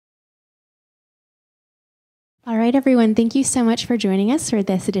All right, everyone, thank you so much for joining us for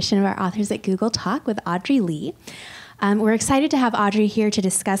this edition of our Authors at Google Talk with Audrey Lee. We're excited to have Audrey here to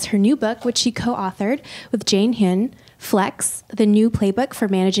discuss her new book, which she co-authored with Jane Hyun, Flex, the new playbook for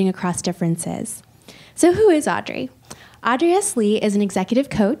managing across differences. So who is Audrey? Audrey S. Lee is an executive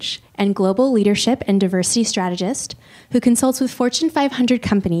coach and global leadership and diversity strategist who consults with Fortune 500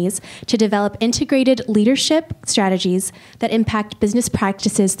 companies to develop integrated leadership strategies that impact business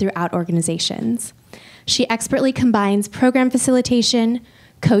practices throughout organizations. She expertly combines program facilitation,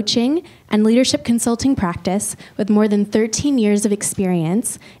 coaching, and leadership consulting practice with more than 13 years of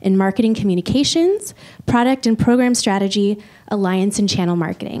experience in marketing communications, product and program strategy, alliance and channel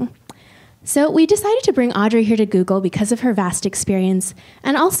marketing. So we decided to bring Audrey here to Google because of her vast experience,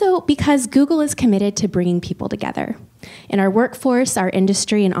 and also because Google is committed to bringing people together in our workforce, our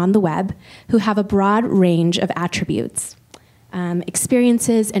industry, and on the web, who have a broad range of attributes,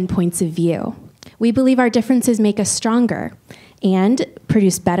 experiences, and points of view. We believe our differences make us stronger and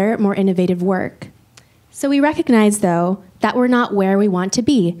produce better, more innovative work. So we recognize, though, that we're not where we want to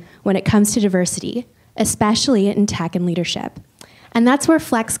be when it comes to diversity, especially in tech and leadership. And that's where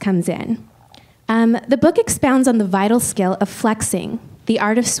Flex comes in. The book expounds on the vital skill of flexing, the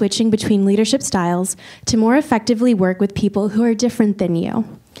art of switching between leadership styles to more effectively work with people who are different than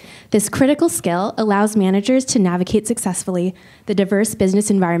you. This critical skill allows managers to navigate successfully the diverse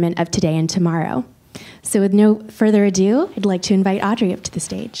business environment of today and tomorrow. So with no further ado, I'd like to invite Audrey up to the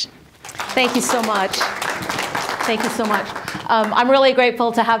stage. Thank you so much. Thank you so much. I'm really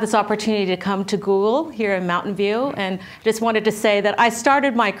grateful to have this opportunity to come to Google here in Mountain View, and just wanted to say that I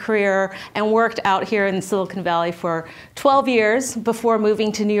started my career and worked out here in Silicon Valley for 12 years before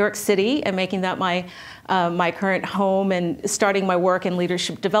moving to New York City and making that my current home and starting my work in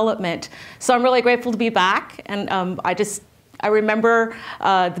leadership development. So I'm really grateful to be back, and I remember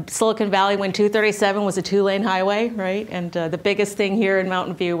the Silicon Valley when 237 was a two-lane highway, right? And the biggest thing here in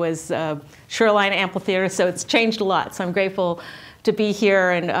Mountain View was Shoreline Amphitheater, so it's changed a lot. So I'm grateful to be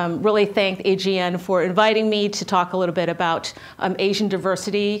here, and really thank AGN for inviting me to talk a little bit about Asian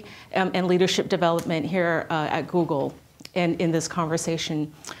diversity and leadership development here at Google in this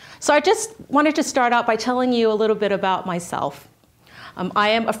conversation. So I just wanted to start out by telling you a little bit about myself. I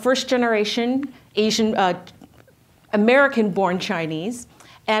am a first-generation Asian American-born Chinese,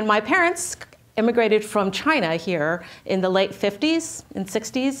 and my parents immigrated from China here in the late 50s and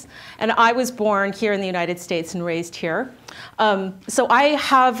 60s, and I was born here in the United States and raised here. So I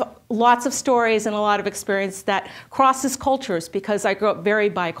have lots of stories and a lot of experience that crosses cultures because I grew up very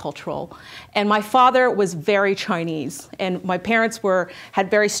bicultural. And my father was very Chinese, and my parents had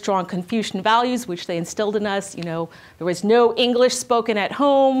very strong Confucian values, which they instilled in us. You know, there was no English spoken at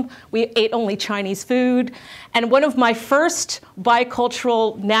home. We ate only Chinese food. And one of my first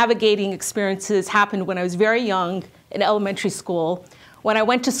bicultural navigating experiences happened when I was very young in elementary school, when I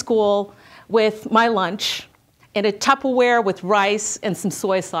went to school with my lunch in a Tupperware with rice and some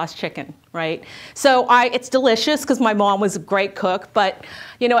soy sauce chicken, right? So it's delicious because my mom was a great cook, but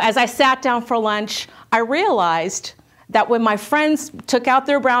you know, as I sat down for lunch, I realized that when my friends took out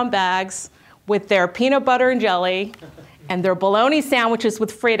their brown bags with their peanut butter and jelly and their bologna sandwiches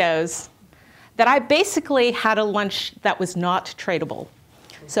with Fritos, that I basically had a lunch that was not tradable.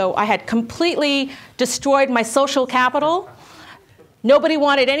 So I had completely destroyed my social capital. Nobody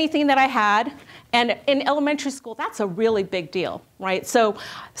wanted anything that I had. And in elementary school, that's a really big deal, right? So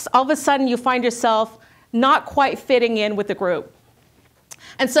all of a sudden, you find yourself not quite fitting in with the group.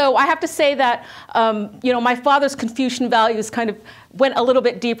 And so I have to say that you know, my father's Confucian values kind of went a little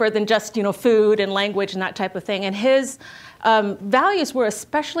bit deeper than just food and language and that type of thing. And his values were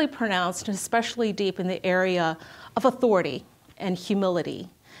especially pronounced and especially deep in the area of authority and humility,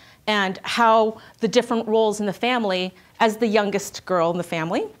 and how the different roles in the family, as the youngest girl in the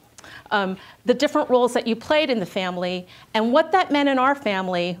family, the different roles that you played in the family, and what that meant in our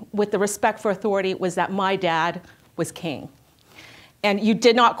family with the respect for authority was that my dad was king. And you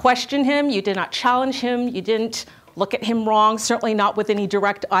did not question him, you did not challenge him, you didn't look at him wrong, certainly not with any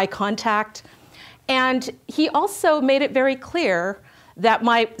direct eye contact. And he also made it very clear that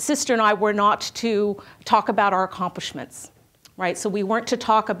my sister and I were not to talk about our accomplishments. Right? So we weren't to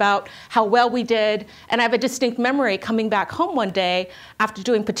talk about how well we did. And I have a distinct memory coming back home one day after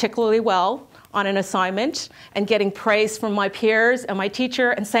doing particularly well on an assignment and getting praise from my peers and my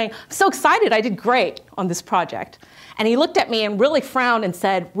teacher and saying, I'm so excited, I did great on this project. And he looked at me and really frowned and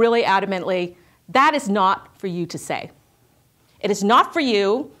said really adamantly, that is not for you to say. It is not for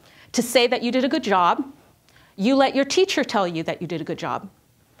you to say that you did a good job. You let your teacher tell you that you did a good job.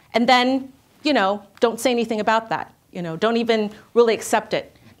 And then, don't say anything about that. Don't even really accept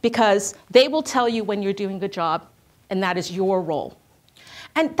it. because they will tell you when you're doing a good job, and that is your role.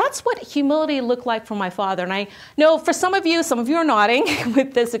 And that's what humility looked like for my father. And I know for some of you are nodding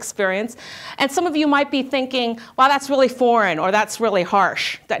with this experience, and some of you might be thinking, wow, that's really foreign, or that's really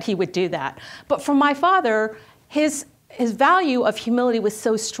harsh that he would do that. But for my father, his value of humility was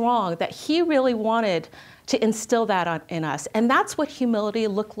so strong that he really wanted to instill that in us. And that's what humility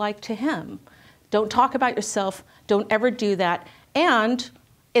looked like to him. Don't talk about yourself, don't ever do that. And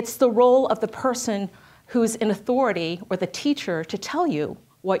it's the role of the person who's in authority, or the teacher, to tell you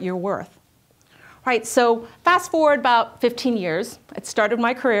what you're worth. Right, so fast forward about 15 years, I started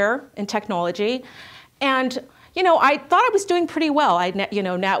my career in technology, and I thought I was doing pretty well.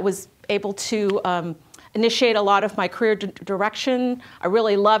 Nat was able to initiate a lot of my career direction. I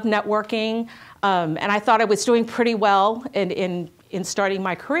really loved networking, and I thought I was doing pretty well in starting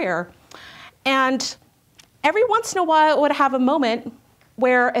my career. And every once in a while, I would have a moment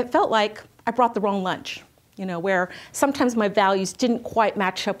where it felt like I brought the wrong lunch, where sometimes my values didn't quite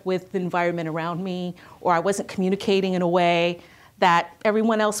match up with the environment around me, or I wasn't communicating in a way that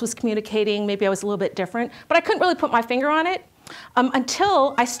everyone else was communicating. Maybe I was a little bit different, but I couldn't really put my finger on it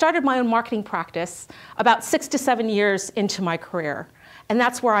until I started my own marketing practice about 6 to 7 years into my career. And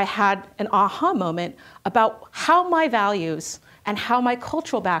that's where I had an aha moment about how my values and how my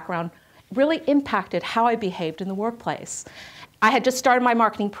cultural background really impacted how I behaved in the workplace. I had just started my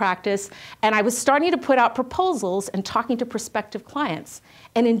marketing practice, and I was starting to put out proposals and talking to prospective clients.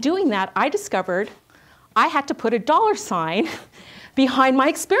 And in doing that, I discovered I had to put a dollar sign behind my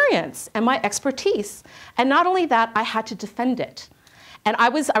experience and my expertise. And not only that, I had to defend it. And I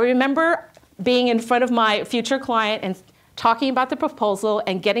remember being in front of my future client and talking about the proposal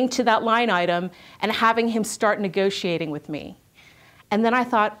and getting to that line item and having him start negotiating with me. And then I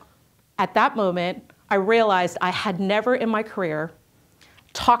thought, at that moment, I realized I had never in my career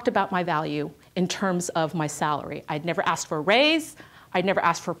talked about my value in terms of my salary. I'd never asked for a raise. I'd never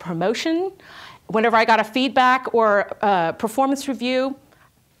asked for a promotion. Whenever I got a feedback or a performance review,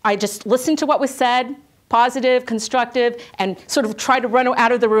 I just listened to what was said, positive, constructive, and sort of tried to run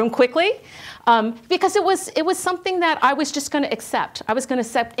out of the room quickly, because it was something that I was just going to accept. I was going to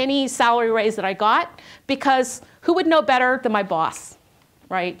accept any salary raise that I got, because who would know better than my boss,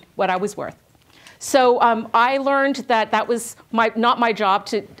 right, what I was worth? So I learned that was not my job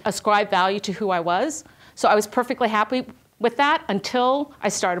to ascribe value to who I was. So I was perfectly happy with that until I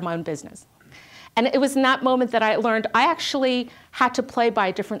started my own business. And it was in that moment that I learned I actually had to play by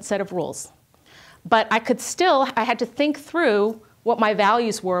a different set of rules. But I had to think through what my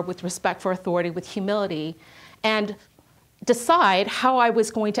values were with respect for authority, with humility, and decide how I was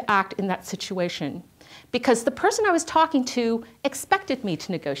going to act in that situation. Because the person I was talking to expected me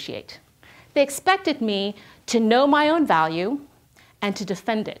to negotiate. They expected me to know my own value and to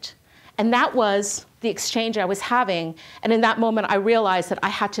defend it. And that was the exchange I was having. And in that moment, I realized that I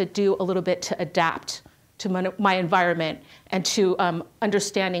had to do a little bit to adapt to my environment and to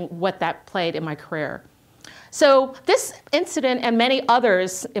understanding what that played in my career. So this incident and many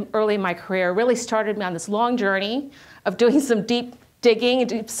others early in my career really started me on this long journey of doing some deep digging and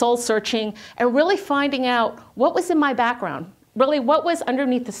deep soul searching and really finding out what was in my background. Really, what was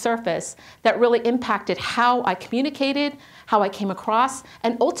underneath the surface that really impacted how I communicated, how I came across,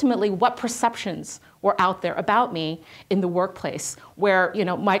 and ultimately what perceptions were out there about me in the workplace, where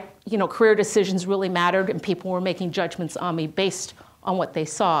my career decisions really mattered and people were making judgments on me based on what they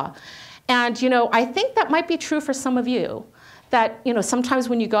saw. And I think that might be true for some of you, that sometimes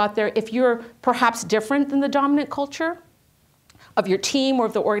when you go out there, if you're perhaps different than the dominant culture of your team or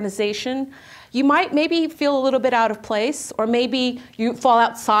of the organization, you might maybe feel a little bit out of place, or maybe you fall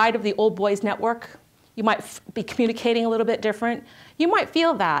outside of the old boys network. You might be communicating a little bit different. You might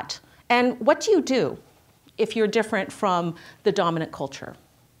feel that. And what do you do if you're different from the dominant culture,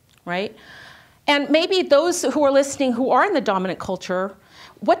 right? And maybe those who are listening who are in the dominant culture,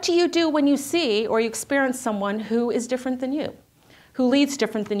 what do you do when you see or you experience someone who is different than you? Who leads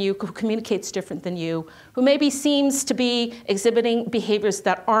different than you, who communicates different than you, who maybe seems to be exhibiting behaviors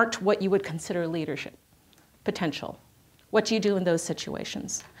that aren't what you would consider leadership potential. What do you do in those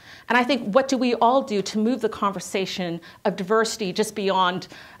situations? And I think, what do we all do to move the conversation of diversity just beyond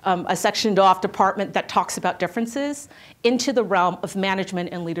a sectioned off department that talks about differences into the realm of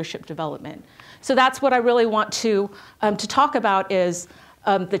management and leadership development? So that's what I really want to talk about, is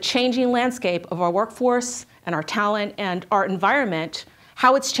the changing landscape of our workforce and our talent and our environment,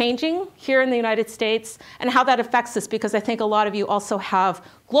 how it's changing here in the United States, and how that affects us, because I think a lot of you also have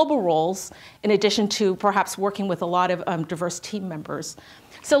global roles in addition to perhaps working with a lot of diverse team members.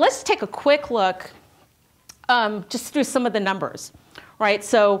 So let's take a quick look just through some of the numbers. right?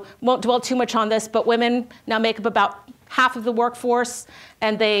 So won't dwell too much on this, but women now make up about half of the workforce,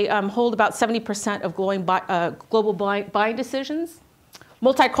 and they hold about 70% of global buying decisions.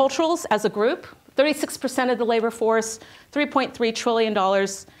 Multiculturals as a group, 36% of the labor force, $3.3 trillion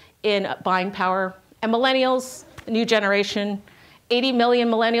in buying power. And millennials, a new generation, 80 million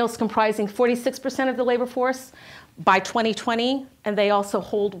millennials comprising 46% of the labor force by 2020, and they also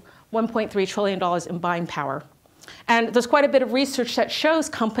hold $1.3 trillion in buying power. And there's quite a bit of research that shows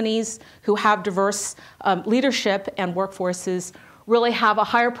companies who have diverse leadership and workforces really have a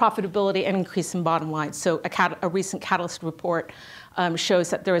higher profitability and increase in bottom line. So a recent Catalyst report shows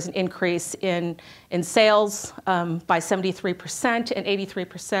that there was an increase in sales by 73% and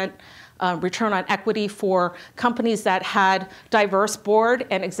 83% return on equity for companies that had diverse board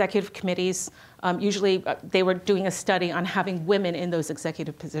and executive committees. Usually they were doing a study on having women in those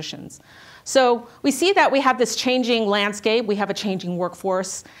executive positions. So we see that we have this changing landscape. We have a changing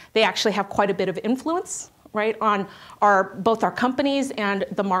workforce. They actually have quite a bit of influence, right, on both our companies and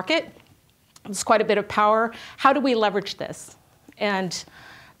the market. There's quite a bit of power. How do we leverage this? And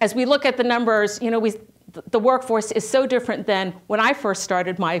as we look at the numbers, you know, the workforce is so different than when I first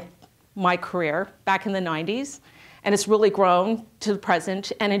started my career back in the 90s, and it's really grown to the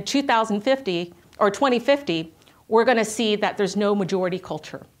present. And in 2050, we're going to see that there's no majority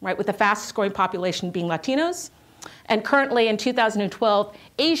culture, right, with the fastest growing population being Latinos. And currently in 2012,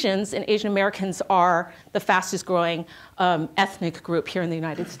 Asians and Asian Americans are the fastest growing ethnic group here in the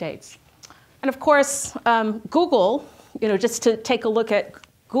United States. And of course, Google, you know, just to take a look at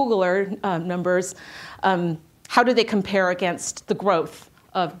Googler numbers, how do they compare against the growth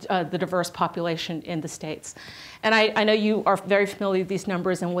of the diverse population in the States? And I know you are very familiar with these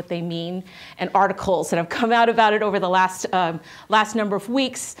numbers and what they mean, and articles that have come out about it over the last number of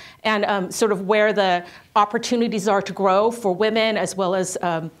weeks, and sort of where the opportunities are to grow for women as well as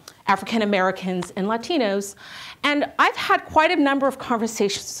African Americans and Latinos. And I've had quite a number of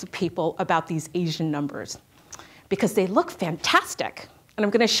conversations with people about these Asian numbers because they look fantastic. And I'm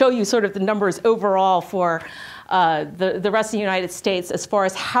going to show you sort of the numbers overall for the rest of the United States as far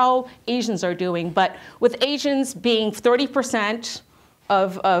as how Asians are doing. But with Asians being 30%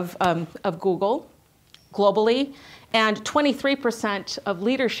 of Google globally and 23% of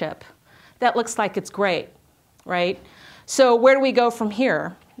leadership, that looks like it's great, right? So where do we go from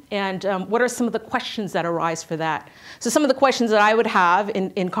here? And what are some of the questions that arise for that? So some of the questions that I would have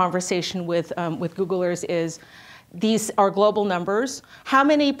in conversation with Googlers is, these are global numbers. How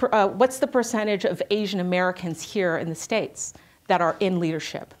many, what's the percentage of Asian Americans here in the States that are in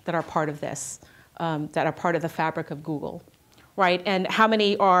leadership, that are part of this, that are part of the fabric of Google, right? And how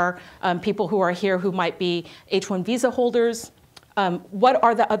many are people who are here who might be H-1 visa holders? What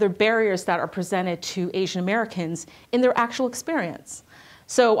are the other barriers that are presented to Asian Americans in their actual experience?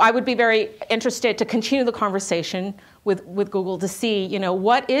 So I would be very interested to continue the conversation with Google to see, you know,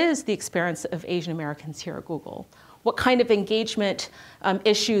 what is the experience of Asian Americans here at Google? What kind of engagement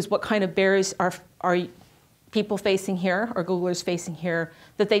issues, what kind of barriers are people facing here, or Googlers facing here,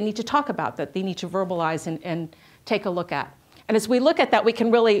 that they need to talk about, that they need to verbalize and take a look at? And as we look at that, we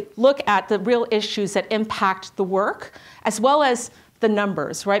can really look at the real issues that impact the work, as well as the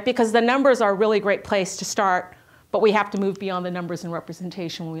numbers, right? Because the numbers are a really great place to start, but we have to move beyond the numbers and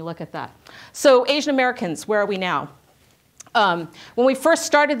representation when we look at that. So Asian Americans, where are we now? When we first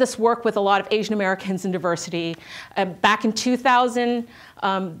started this work with a lot of Asian Americans in diversity, back in 2000,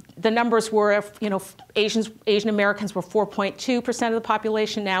 the numbers were, you know, Asian Americans were 4.2% of the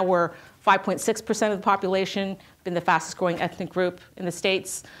population. Now we're 5.6% of the population, been the fastest growing ethnic group in the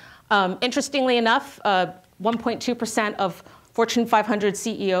States. Interestingly enough, 1.2% of Fortune 500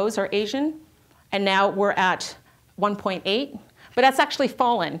 CEOs are Asian, and now we're at 1.8, but that's actually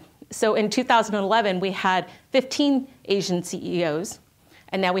fallen. So in 2011, we had 15 Asian CEOs,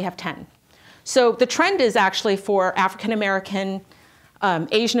 and now we have 10. So the trend is actually for African American,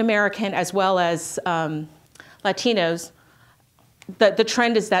 Asian American, as well as Latinos, the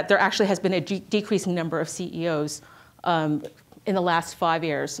trend is that there actually has been a decreasing number of CEOs in the last 5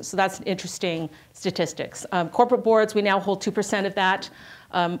 years. So that's interesting statistics. Corporate boards, we now hold 2% of that.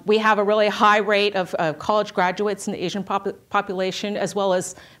 We have a really high rate of college graduates in the Asian population, as well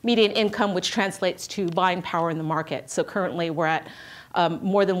as median income, which translates to buying power in the market. So currently we're at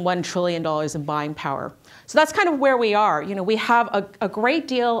more than $1 trillion in buying power. So that's kind of where we are. You know, we have a great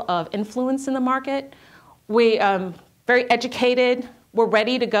deal of influence in the market. We very educated, we're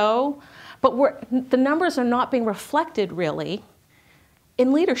ready to go, but the numbers are not being reflected really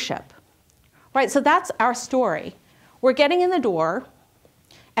in leadership, right? So that's our story. We're getting in the door,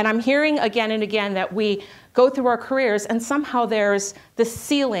 And I'm hearing again and again that we go through our careers and somehow there's this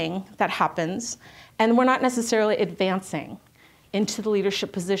ceiling that happens and we're not necessarily advancing into the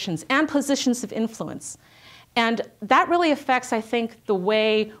leadership positions and positions of influence. And that really affects, I think, the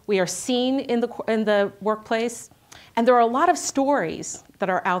way we are seen in the workplace. And there are a lot of stories that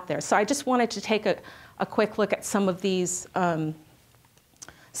are out there. So I just wanted to take a quick look at some of these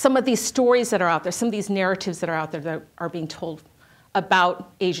stories that are out there, some of these narratives that are out there that are being told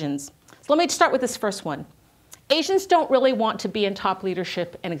about Asians. So let me start with this first one. Asians don't really want to be in top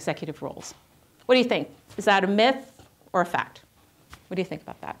leadership and executive roles. What do you think? Is that a myth or a fact? What do you think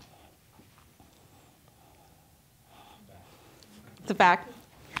about that? It's a fact.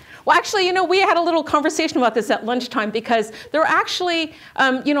 Well, actually, you know, we had a little conversation about this at lunchtime because there are actually,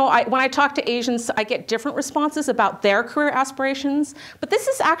 you know, when I talk to Asians, I get different responses about their career aspirations. But this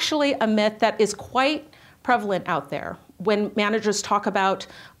is actually a myth that is quite prevalent out there. When managers talk about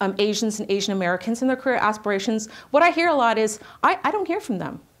Asians and Asian Americans and their career aspirations, what I hear a lot is, I don't hear from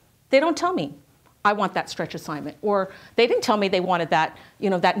them. They don't tell me I want that stretch assignment, or they didn't tell me they wanted that, you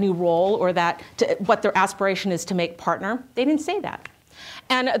know, that new role, or that what their aspiration is to make partner. They didn't say that.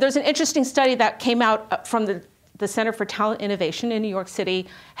 And there's an interesting study that came out from the Center for Talent Innovation in New York City,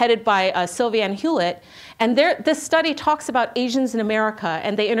 headed by Sylvia Ann Hewlett. And this study talks about Asians in America,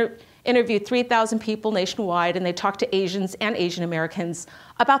 and they interviewed 3,000 people nationwide, and they talked to Asians and Asian Americans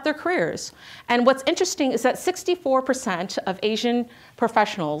about their careers. And what's interesting is that 64% of Asian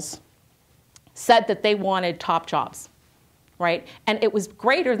professionals said that they wanted top jobs, right? And it was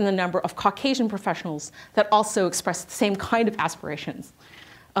greater than the number of Caucasian professionals that also expressed the same kind of aspirations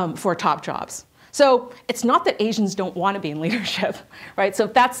for top jobs. So it's not that Asians don't want to be in leadership, right? So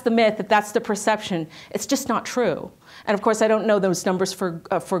if that's the myth, if that's the perception, it's just not true. And of course, I don't know those numbers for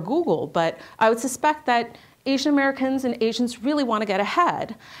Google, but I would suspect that Asian Americans and Asians really want to get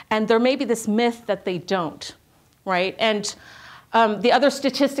ahead. And there may be this myth that they don't, right? And the other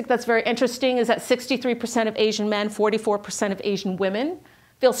statistic that's very interesting is that 63% of Asian men, 44% of Asian women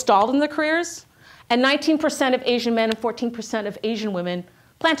feel stalled in their careers, and 19% of Asian men and 14% of Asian women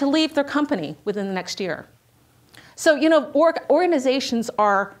plan to leave their company within the next year. So, you know, organizations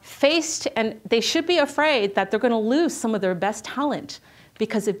are faced, and they should be afraid that they're going to lose some of their best talent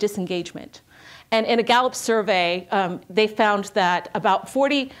because of disengagement. And in a Gallup survey, they found that about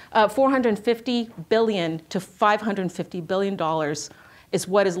 $450 billion to $550 billion is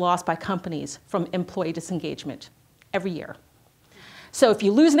what is lost by companies from employee disengagement every year. So if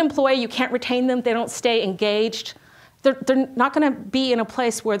you lose an employee, you can't retain them, they don't stay engaged, they're not going to be in a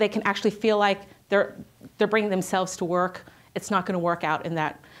place where they can actually feel like they're bringing themselves to work. It's not going to work out in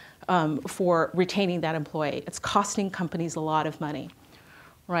that for retaining that employee. It's costing companies a lot of money,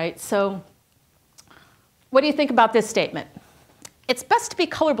 right? So what do you think about this statement? It's best to be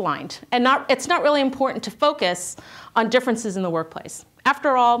colorblind, and it's not really important to focus on differences in the workplace.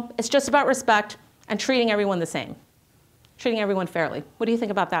 After all, it's just about respect and treating everyone the same, treating everyone fairly. What do you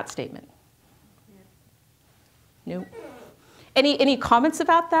think about that statement? No? Any comments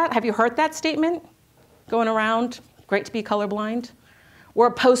about that? Have you heard that statement going around? Great to be colorblind. We're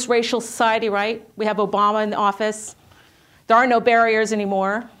a post-racial society, right? We have Obama in the office. There are no barriers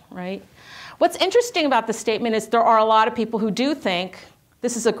anymore, right? What's interesting about the statement is there are a lot of people who do think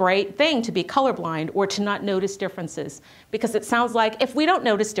this is a great thing to be colorblind or to not notice differences, because it sounds like if we don't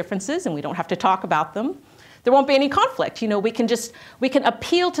notice differences and we don't have to talk about them, there won't be any conflict. You know, we can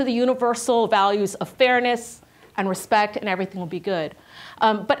appeal to the universal values of fairness and respect, and everything will be good.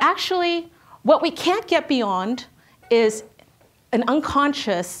 But actually, what we can't get beyond is an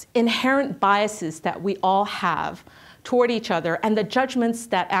unconscious, inherent biases that we all have toward each other, and the judgments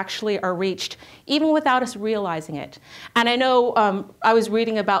that actually are reached even without us realizing it. And I know I was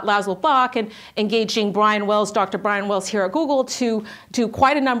reading about Laszlo Bock and engaging Brian Wells, Dr. Brian Wells here at Google, to do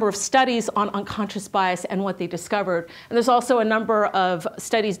quite a number of studies on unconscious bias and what they discovered. And there's also a number of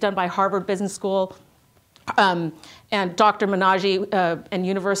studies done by Harvard Business School and Dr. Menage and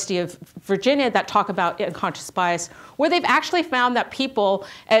University of Virginia that talk about unconscious bias, where they've actually found that people,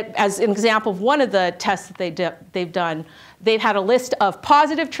 as an example of one of the tests that they've done, they've had a list of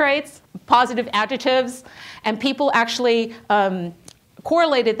positive traits, positive adjectives, and people actually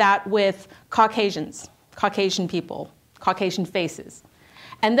correlated that with Caucasians, Caucasian people, Caucasian faces.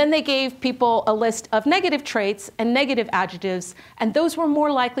 And then they gave people a list of negative traits and negative adjectives, and those were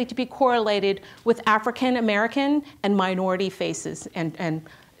more likely to be correlated with African American and minority faces, and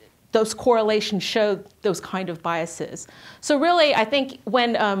those correlations showed those kind of biases. So really, I think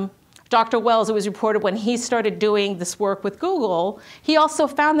when Dr. Wells, it was reported when he started doing this work with Google, he also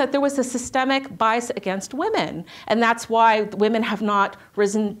found that there was a systemic bias against women. And that's why women have not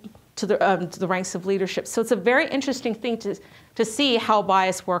risen to the ranks of leadership. So it's a very interesting thing to see how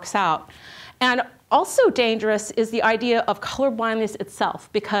bias works out. And also dangerous is the idea of colorblindness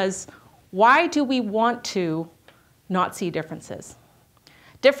itself, because why do we want to not see differences?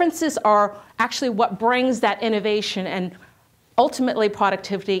 Differences are actually what brings that innovation and ultimately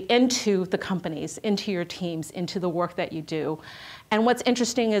productivity into the companies, into your teams, into the work that you do. And what's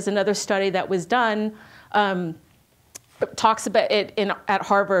interesting is another study that was done talks about it at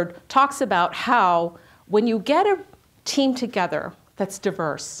Harvard, talks about how when you get a team together that's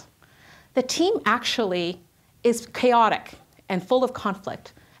diverse, the team actually is chaotic and full of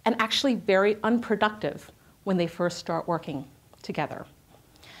conflict and actually very unproductive when they first start working together.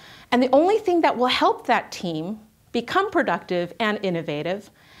 And the only thing that will help that team become productive and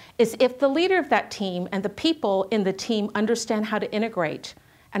innovative is if the leader of that team and the people in the team understand how to integrate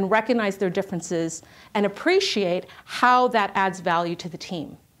and recognize their differences and appreciate how that adds value to the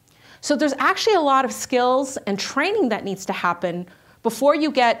team. So there's actually a lot of skills and training that needs to happen before you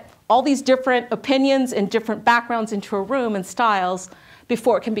get all these different opinions and different backgrounds into a room and styles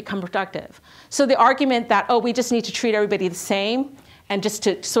before it can become productive. So the argument that, oh, we just need to treat everybody the same and just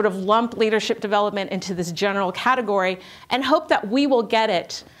to sort of lump leadership development into this general category and hope that we will get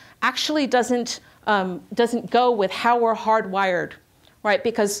it actually doesn't go with how we're hardwired, right?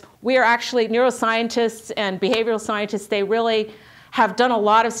 Because we are actually neuroscientists and behavioral scientists, they really have done a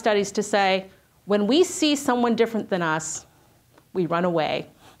lot of studies to say, when we see someone different than us, we run away.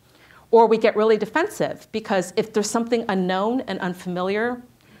 Or we get really defensive, because if there's something unknown and unfamiliar,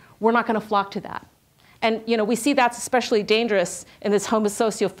 we're not going to flock to that. And we see that's especially dangerous in this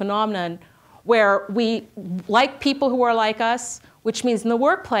homosocial phenomenon, where we like people who are like us, which means in the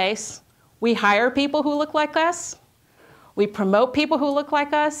workplace, we hire people who look like us, we promote people who look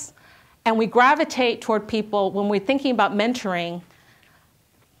like us, and we gravitate toward people when we're thinking about mentoring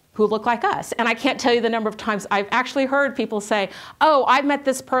who look like us. And I can't tell you the number of times I've actually heard people say, oh, I've met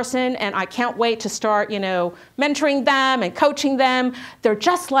this person and I can't wait to start, mentoring them and coaching them. They're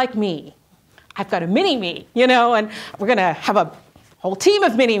just like me. I've got a mini-me, and we're going to have a whole team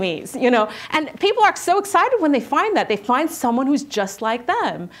of mini-me's, And people are so excited when they find that. They find someone who's just like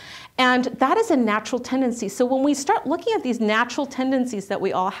them. And that is a natural tendency. So when we start looking at these natural tendencies that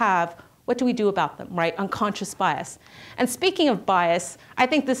we all have, what do we do about them, right? Unconscious bias. And speaking of bias, I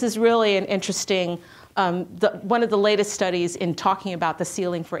think this is really an interesting, one of the latest studies in talking about the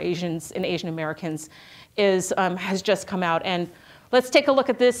ceiling for Asians and Asian Americans has just come out. And let's take a look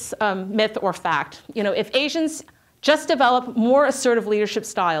at this myth or fact. If Asians just develop more assertive leadership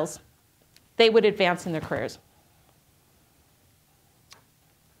styles, they would advance in their careers.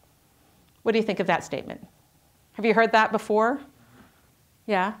 What do you think of that statement? Have you heard that before?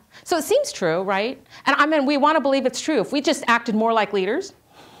 Yeah. So it seems true, right? And we want to believe it's true. If we just acted more like leaders,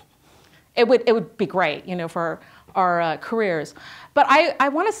 it would be great, for our careers. But I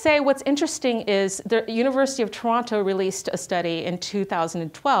want to say what's interesting is the University of Toronto released a study in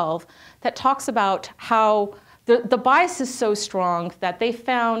 2012 that talks about how the bias is so strong that they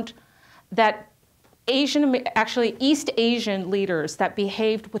found that East Asian leaders that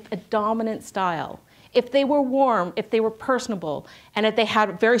behaved with a dominant style, if they were warm, if they were personable, and if they had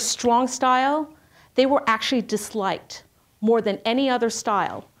a very strong style, they were actually disliked more than any other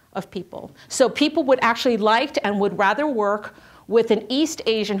style of people. So people would actually liked and would rather work with an East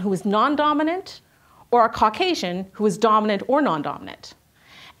Asian who was non-dominant or a Caucasian who was dominant or non-dominant.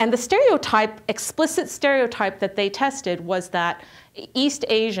 And the stereotype, explicit stereotype that they tested was that East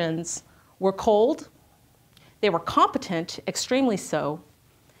Asians were cold, they were competent, extremely so,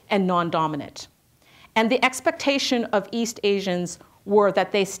 and non-dominant. And the expectation of East Asians were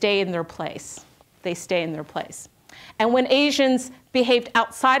that they stay in their place. They stay in their place. And when Asians behaved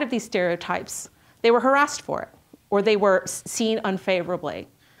outside of these stereotypes, they were harassed for it, or they were seen unfavorably.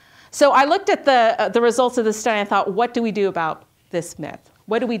 So I looked at the results of this study and I thought, what do we do about this myth?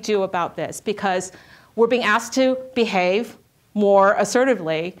 What do we do about this? Because we're being asked to behave more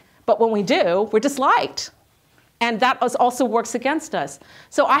assertively, but when we do, we're disliked. And that also works against us.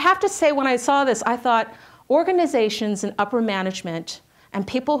 So I have to say, when I saw this, I thought organizations and upper management and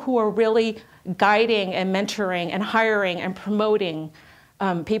people who are really guiding and mentoring and hiring and promoting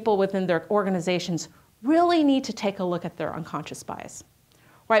people within their organizations really need to take a look at their unconscious bias.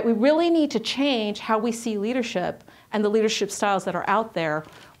 Right? We really need to change how we see leadership and the leadership styles that are out there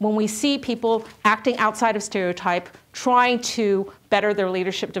when we see people acting outside of stereotype, trying to better their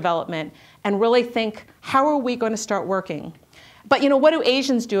leadership development, and really think, how are we going to start working? But what do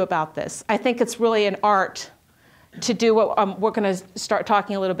Asians do about this? I think it's really an art to do what we're going to start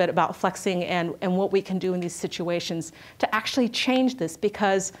talking a little bit about flexing and what we can do in these situations to actually change this,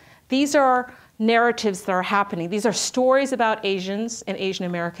 because these are narratives that are happening. These are stories about Asians and Asian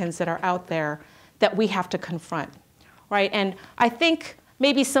Americans that are out there that we have to confront, right? And I think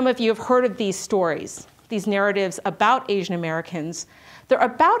maybe some of you have heard of these stories, these narratives about Asian Americans. They're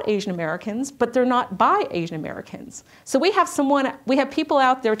about Asian Americans, but they're not by Asian Americans. So we have people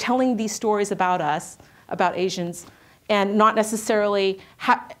out there telling these stories about us, about Asians, and not necessarily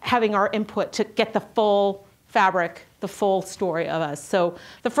having our input to get the full fabric, the full story of us. So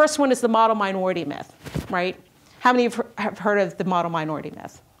the first one is the model minority myth, right? How many have heard of the model minority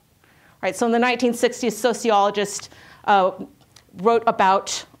myth? Right, so in the 1960s, sociologists wrote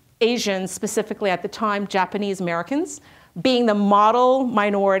about Asians, specifically at the time, Japanese Americans, being the model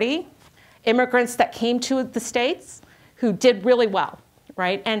minority, immigrants that came to the States who did really well,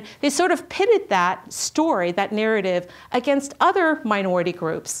 right? And they sort of pitted that story, that narrative, against other minority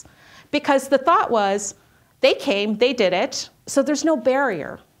groups, because the thought was, they came, they did it, so there's no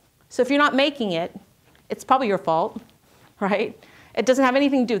barrier. So if you're not making it, it's probably your fault, right? It doesn't have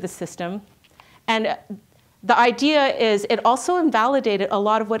anything to do with the system. And the idea is it also invalidated a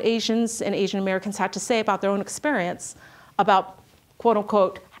lot of what Asians and Asian Americans had to say about their own experience, about, quote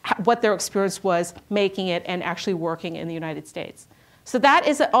unquote, what their experience was making it and actually working in the United States. So that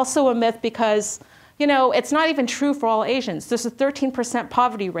is also a myth because, it's not even true for all Asians. There's a 13%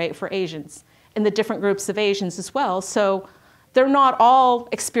 poverty rate for Asians in the different groups of Asians as well. So they're not all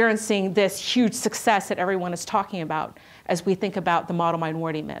experiencing this huge success that everyone is talking about as we think about the model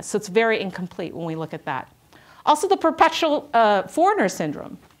minority myth. So it's very incomplete when we look at that. Also the perpetual foreigner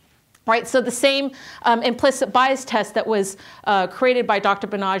syndrome, right? So the same implicit bias test that was created by Dr.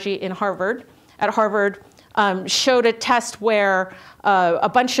 Banerjee at Harvard showed a test where a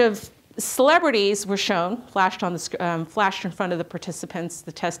bunch of celebrities were shown, flashed in front of the participants,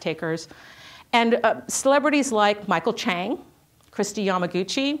 the test takers, and celebrities like Michael Chang, Christy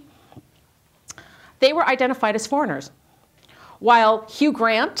Yamaguchi, they were identified as foreigners, while Hugh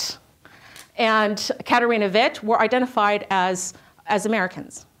Grant and Katarina Witt were identified as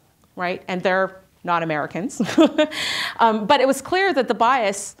Americans, right? And they're not Americans. But it was clear that the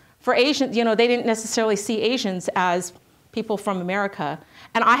bias for Asians, they didn't necessarily see Asians as people from America.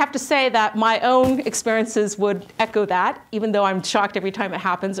 And I have to say that my own experiences would echo that, even though I'm shocked every time it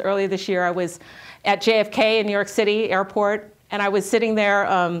happens. Earlier this year, I was at JFK in New York City airport, and I was sitting there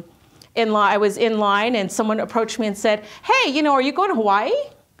in line. I was in line, and someone approached me and said, "Hey, are you going to Hawaii?"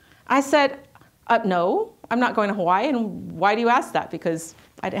 I said, "No, I'm not going to Hawaii." "And why do you ask that?" Because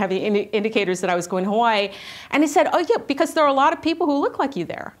I didn't have any indicators that I was going to Hawaii. And he said, "Oh, yeah, because there are a lot of people who look like you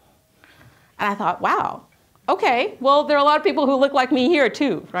there." And I thought, wow. Okay, well, there are a lot of people who look like me here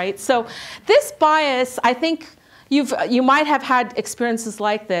too, right? So this bias, I think you might have had experiences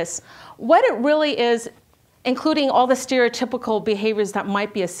like this. What it really is, including all the stereotypical behaviors that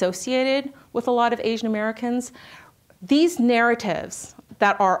might be associated with a lot of Asian Americans, these narratives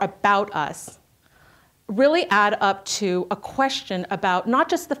that are about us really add up to a question about not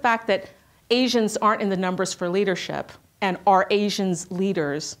just the fact that Asians aren't in the numbers for leadership and are Asians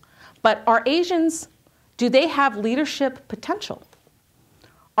leaders, but are Asians, do they have leadership potential?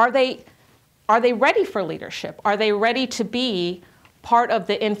 Are they ready for leadership? Are they ready to be part of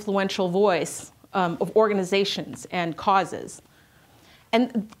the influential voice of organizations and causes?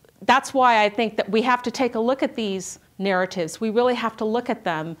 And that's why I think that we have to take a look at these narratives. We really have to look at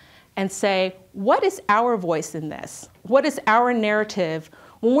them and say, what is our voice in this? What is our narrative?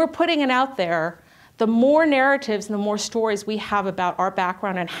 When we're putting it out there, the more narratives and the more stories we have about our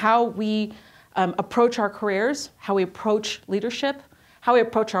background and how we approach our careers, how we approach leadership, how we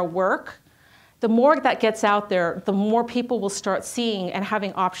approach our work, the more that gets out there, the more people will start seeing and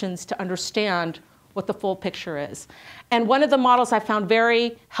having options to understand what the full picture is. And one of the models I found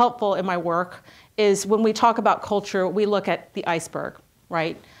very helpful in my work is when we talk about culture, we look at the iceberg,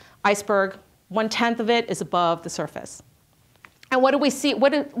 right? Iceberg, 1/10 of it is above the surface. And what do we see?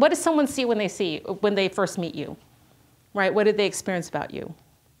 What does someone see when they first meet you, right? What did they experience about you?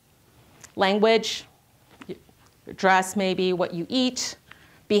 Language, your dress maybe, what you eat,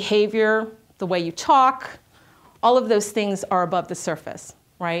 behavior, the way you talk, all of those things are above the surface,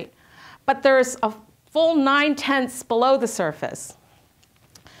 right? But there's a full 9/10 below the surface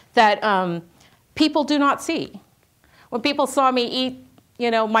that people do not see. When people saw me eat,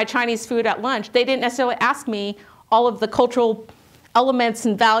 my Chinese food at lunch, they didn't necessarily ask me all of the cultural elements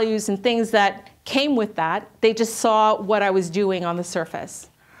and values and things that came with that. They just saw what I was doing on the surface,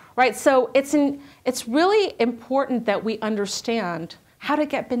 right? So it's really important that we understand how to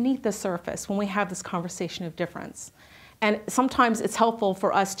get beneath the surface when we have this conversation of difference. And sometimes it's helpful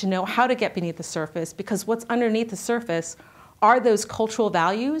for us to know how to get beneath the surface, because what's underneath the surface are those cultural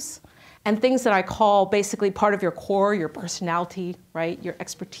values and things that I call basically part of your core, your personality, right? Your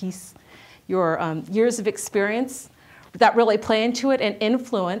expertise, your years of experience that really play into it and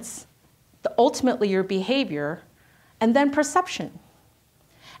influence ultimately your behavior, and then perception.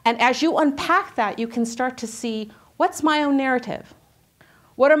 And as you unpack that, you can start to see, what's my own narrative?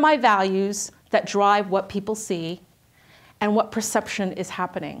 What are my values that drive what people see, and what perception is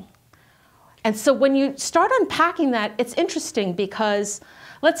happening? And so when you start unpacking that, it's interesting, because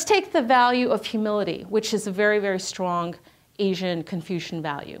let's take the value of humility, which is a very, very strong Asian Confucian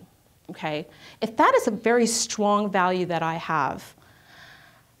value, okay? If that is a very strong value that I have,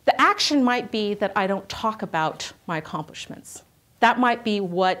 the action might be that I don't talk about my accomplishments. That might be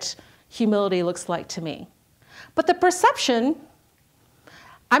what humility looks like to me. But the perception,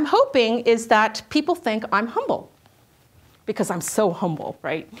 I'm hoping, is that people think I'm humble, because I'm so humble,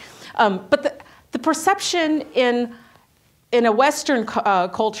 right? But the perception in a Western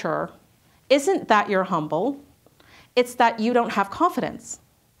culture isn't that you're humble. It's that you don't have confidence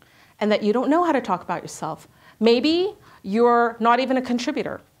and that you don't know how to talk about yourself. Maybe you're not even a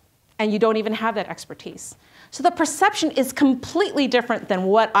contributor and you don't even have that expertise. So the perception is completely different than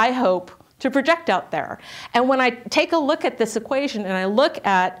what I hope to project out there. And when I take a look at this equation and I look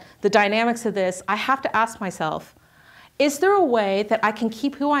at the dynamics of this, I have to ask myself, is there a way that I can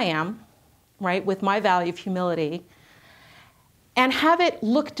keep who I am, right, with my value of humility, and have it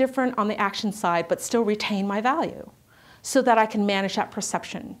look different on the action side, but still retain my value, so that I can manage that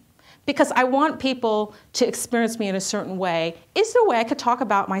perception? Because I want people to experience me in a certain way. Is there a way I could talk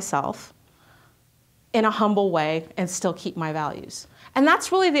about myself in a humble way and still keep my values? And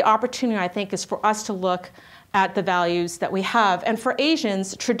that's really the opportunity, I think, is for us to look at the values that we have. And for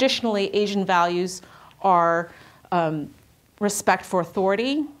Asians, traditionally, Asian values are respect for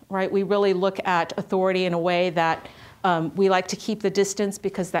authority, right? We really look at authority in a way that we like to keep the distance,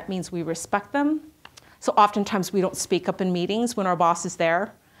 because that means we respect them. So oftentimes we don't speak up in meetings when our boss is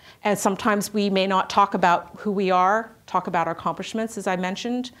there. And sometimes we may not talk about who we are, talk about our accomplishments, as I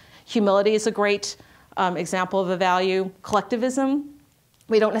mentioned. Humility is a great example of a value. Collectivism,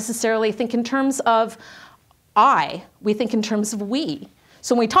 we don't necessarily think in terms of I, we think in terms of we.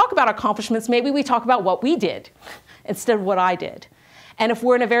 So when we talk about accomplishments, maybe we talk about what we did instead of what I did. And if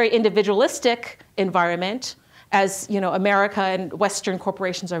we're in a very individualistic environment, as you know, America and Western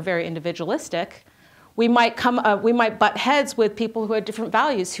corporations are very individualistic, we might butt heads with people who have different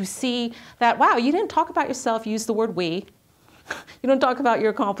values, who see that, wow, you didn't talk about yourself, you use the word we. You don't talk about your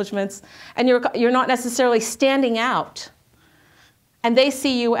accomplishments, and you're not necessarily standing out. And they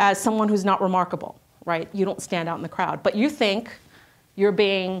see you as someone who's not remarkable, right? You don't stand out in the crowd, but you think you're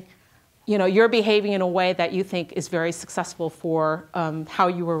behaving in a way that you think is very successful for how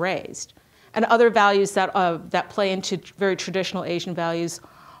you were raised. And other values that play into very traditional Asian values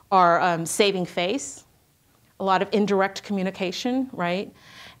are saving face, a lot of indirect communication, right?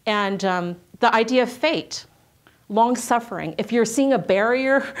 And the idea of fate, long suffering. If you're seeing a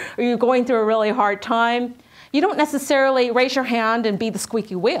barrier or you're going through a really hard time, you don't necessarily raise your hand and be the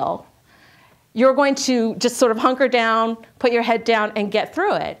squeaky wheel. You're going to just sort of hunker down, put your head down, and get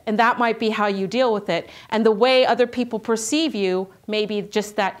through it. And that might be how you deal with it. And the way other people perceive you may be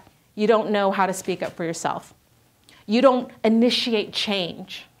just that you don't know how to speak up for yourself. You don't initiate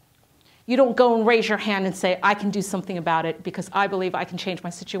change. You don't go and raise your hand and say, I can do something about it because I believe I can change my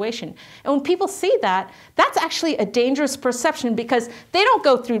situation. And when people see that, that's actually a dangerous perception, because they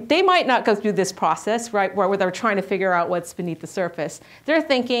might not go through this process, right, where they're trying to figure out what's beneath the surface. They're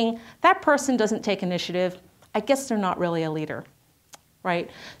thinking, that person doesn't take initiative. I guess they're not really a leader, right?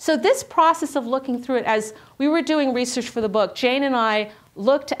 So this process of looking through it, as we were doing research for the book, Jane and I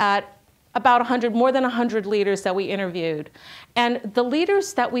looked at about more than 100 leaders that we interviewed. And the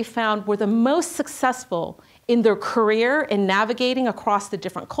leaders that we found were the most successful in their career in navigating across the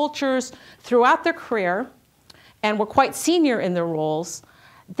different cultures throughout their career, and were quite senior in their roles.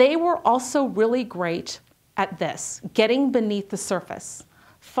 They were also really great at this, getting beneath the surface,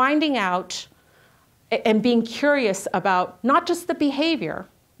 finding out and being curious about not just the behavior,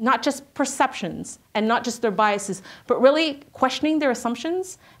 not just perceptions, and not just their biases, but really questioning their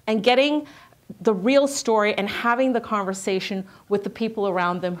assumptions and getting the real story and having the conversation with the people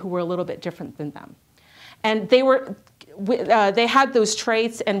around them who were a little bit different than them. And they had those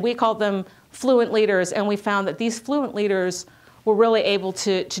traits, and we called them fluent leaders, and we found that these fluent leaders were really able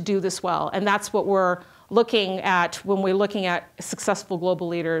to do this well. And that's what we're when we're looking at successful global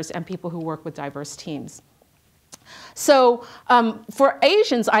leaders and people who work with diverse teams. So for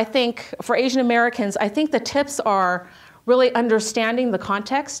Asians, for Asian Americans, I think the tips are really understanding the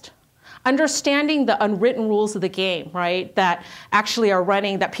context, understanding the unwritten rules of the game, right, that actually are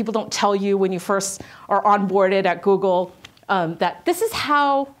running, that people don't tell you when you first are onboarded at Google, that this is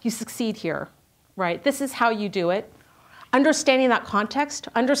how you succeed here, right? This is how you do it. Understanding that context,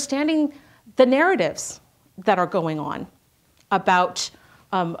 understanding the narratives that are going on about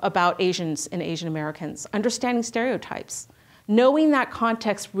Asians and Asian Americans, understanding stereotypes. Knowing that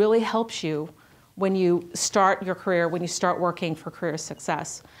context really helps you when you start your career, when you start working for career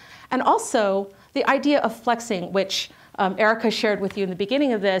success. And also, the idea of flexing, which Erica shared with you in the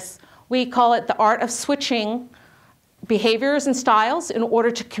beginning of this, we call it the art of switching behaviors and styles in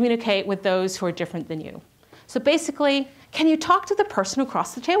order to communicate with those who are different than you. So basically, can you talk to the person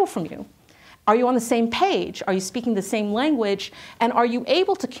across the table from you? Are you on the same page? Are you speaking the same language? And are you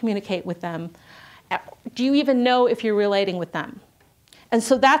able to communicate with them? Do you even know if you're relating with them? And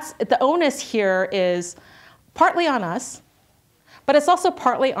so that's, the onus here is partly on us, but it's also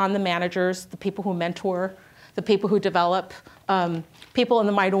partly on the managers, the people who mentor, the people who develop, people in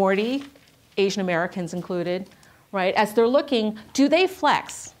the minority, Asian Americans included, right? As they're looking, do they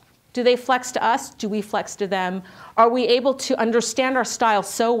flex? Do they flex to us? Do we flex to them? Are we able to understand our style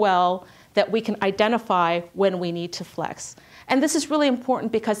so well that we can identify when we need to flex? And this is really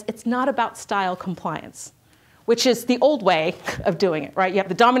important because it's not about style compliance, which is the old way of doing it, right? You have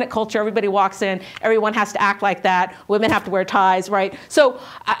the dominant culture, everybody walks in, everyone has to act like that, women have to wear ties, right? So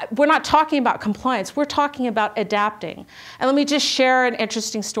we're not talking about compliance, we're talking about adapting. And let me just share an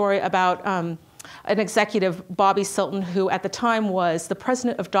interesting story about an executive, Bobby Silton, who at the time was the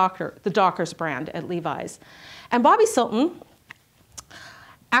president of the Dockers brand at Levi's. And Bobby Silton,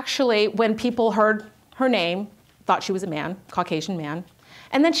 actually, when people heard her name, thought she was a man, Caucasian man.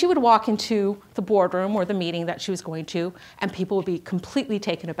 And then she would walk into the boardroom or the meeting that she was going to, and people would be completely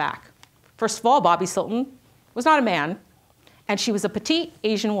taken aback. First of all, Bobby Silton was not a man, and she was a petite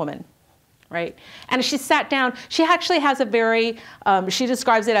Asian woman, right? And as she sat down, she actually has a very, she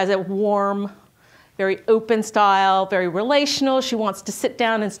describes it as a warm, very open style, very relational. She wants to sit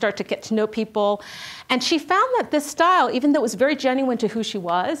down and start to get to know people. And she found that this style, even though it was very genuine to who she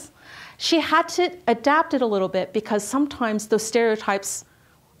was, she had to adapt it a little bit because sometimes those stereotypes,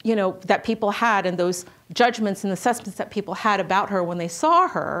 you know, that people had and those judgments and assessments that people had about her when they saw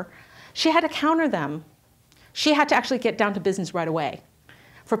her, she had to counter them. She had to actually get down to business right away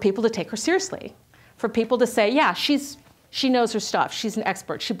for people to take her seriously, for people to say, yeah, she knows her stuff. She's an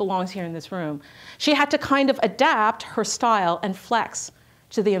expert. She belongs here in this room. She had to kind of adapt her style and flex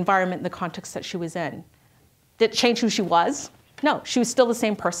to the environment and the context that she was in. Did it change who she was? No, she was still the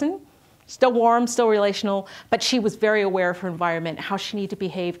same person, still warm, still relational, but she was very aware of her environment, how she needed to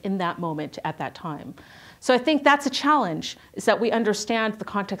behave in that moment at that time. So I think that's a challenge, is that we understand the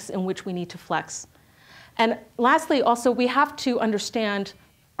context in which we need to flex. And lastly, also, we have to understand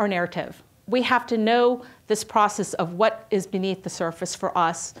our narrative. We have to know this process of what is beneath the surface for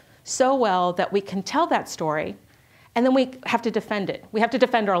us so well that we can tell that story, and then we have to defend it. We have to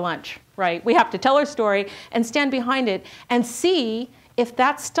defend our lunch, right? We have to tell our story and stand behind it and see if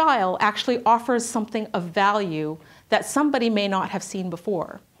that style actually offers something of value that somebody may not have seen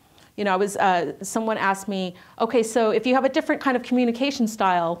before. You know, someone asked me, okay, so if you have a different kind of communication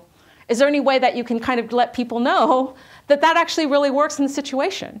style, is there any way that you can kind of let people know that that actually really works in the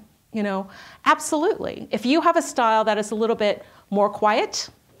situation? You know, absolutely. If you have a style that is a little bit more quiet,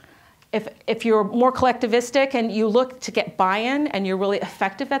 if you're more collectivistic and you look to get buy-in and you're really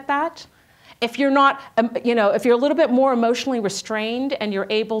effective at that, if you're not, you know, if you're a little bit more emotionally restrained and you're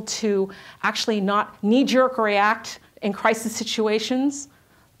able to actually not knee-jerk react in crisis situations,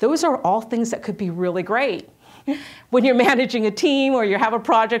 those are all things that could be really great. When you're managing a team or you have a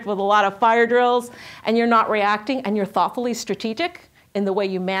project with a lot of fire drills and you're not reacting and you're thoughtfully strategic in the way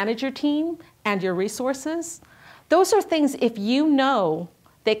you manage your team and your resources, those are things, if you know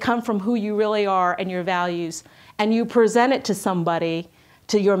they come from who you really are and your values, and you present it to somebody,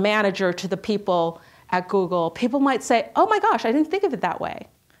 to your manager, to the people at Google, people might say, oh my gosh, I didn't think of it that way.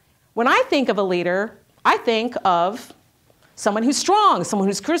 When I think of a leader, I think of someone who's strong, someone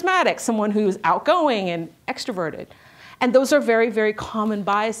who's charismatic, someone who's outgoing and extroverted. And those are very, very common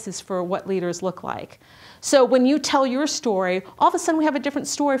biases for what leaders look like. So when you tell your story, all of a sudden we have a different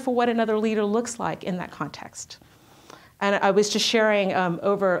story for what another leader looks like in that context. And I was just sharing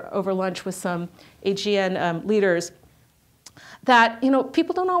over lunch with some Aegean leaders that, you know,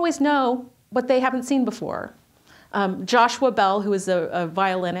 people don't always know what they haven't seen before. Joshua Bell, who is a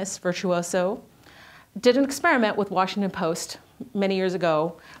violinist, virtuoso, did an experiment with Washington Post many years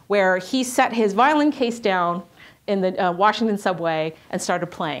ago where he set his violin case down in the Washington subway and started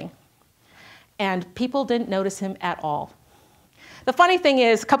playing. And people didn't notice him at all. The funny thing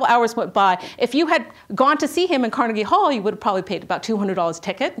is, a couple hours went by. If you had gone to see him in Carnegie Hall, you would have probably paid about $200 a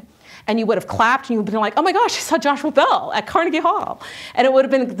ticket. And you would have clapped, and you would have been like, oh my gosh, I saw Joshua Bell at Carnegie Hall. And it would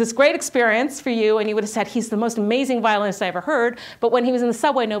have been this great experience for you, and you would have said, he's the most amazing violinist I ever heard. But when he was in the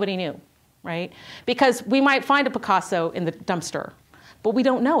subway, nobody knew, right? Because we might find a Picasso in the dumpster, but we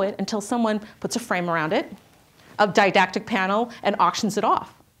don't know it until someone puts a frame around it, a didactic panel, and auctions it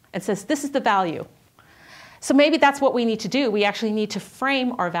off and says, this is the value. So maybe that's what we need to do. We actually need to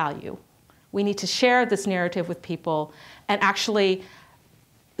frame our value. We need to share this narrative with people and actually,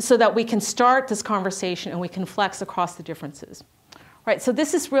 so that we can start this conversation and we can flex across the differences. Right, so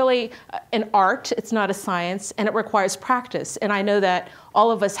this is really an art, it's not a science, and it requires practice. And I know that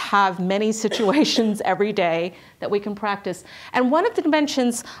all of us have many situations every day that we can practice. And one of the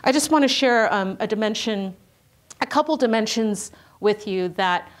dimensions, I just want to share a couple dimensions with you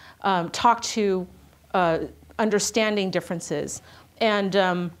that talk to understanding differences.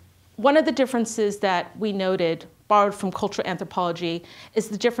 And one of the differences that we noted, borrowed from cultural anthropology, is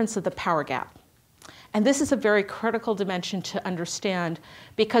the difference of the power gap. And this is a very critical dimension to understand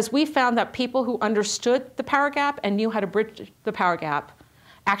because we found that people who understood the power gap and knew how to bridge the power gap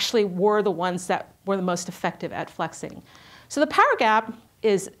actually were the ones that were the most effective at flexing. So the power gap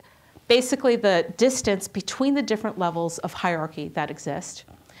is basically the distance between the different levels of hierarchy that exist.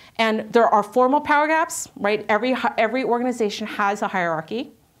 And there are formal power gaps, right? Every organization has a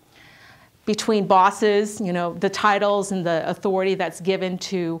hierarchy between bosses, you know, the titles and the authority that's given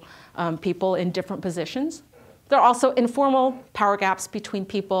to people in different positions. There are also informal power gaps between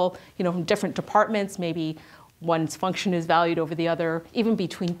people, you know, from different departments. Maybe one's function is valued over the other, even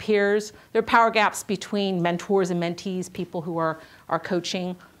between peers. There are power gaps between mentors and mentees, people who are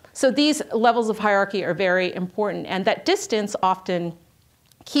coaching. So these levels of hierarchy are very important, and that distance often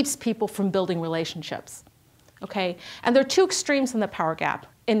keeps people from building relationships. Okay? And there are two extremes in the power gap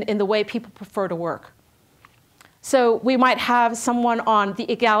in the way people prefer to work. So we might have someone on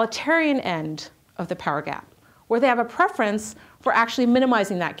the egalitarian end of the power gap, where they have a preference for actually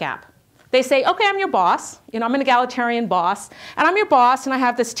minimizing that gap. They say, okay, I'm your boss, you know, I'm an egalitarian boss, and I'm your boss, and I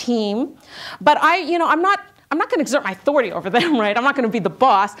have this team, but I'm not going to exert my authority over them, right? I'm not going to be the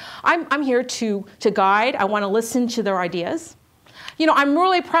boss. I'm here to guide. I want to listen to their ideas. You know, I'm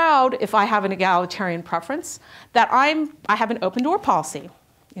really proud, if I have an egalitarian preference, that I have an open door policy.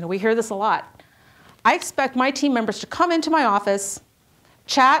 You know, we hear this a lot. I expect my team members to come into my office,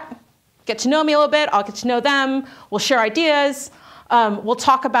 chat, get to know me a little bit, I'll get to know them, we'll share ideas, we'll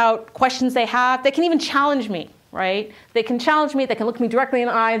talk about questions they have. They can even challenge me, right? They can challenge me, they can look me directly in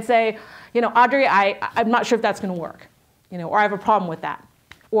the eye and say, you know, Audrey, I'm not sure if that's going to work, you know, or I have a problem with that,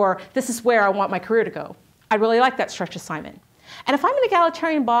 or this is where I want my career to go. I really like that stretch assignment. And if I'm an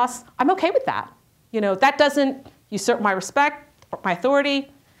egalitarian boss, I'm okay with that. You know, that doesn't usurp my respect or my authority.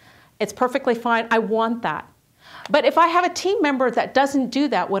 It's perfectly fine. I want that. But if I have a team member that doesn't do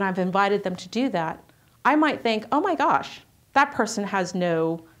that when I've invited them to do that, I might think, oh my gosh, that person has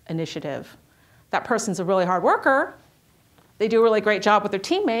no initiative. That person's a really hard worker. They do a really great job with their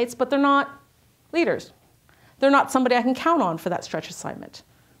teammates, but they're not leaders. They're not somebody I can count on for that stretch assignment.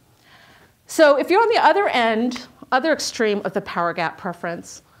 So if you're on the other end, other extreme of the power gap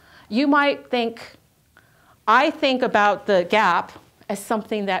preference, you might think, I think about the gap as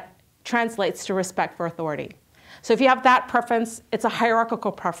something that translates to respect for authority. So if you have that preference, it's a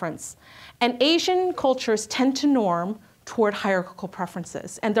hierarchical preference. And Asian cultures tend to norm toward hierarchical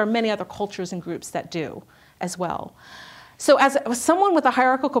preferences. And there are many other cultures and groups that do as well. So as someone with a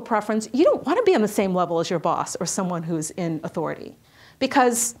hierarchical preference, you don't want to be on the same level as your boss or someone who's in authority,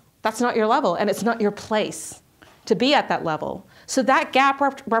 because that's not your level and it's not your place to be at that level. So that gap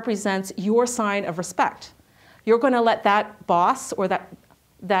represents your sign of respect. You're going to let that boss or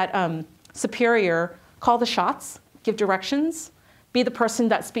that superior call the shots, give directions, be the person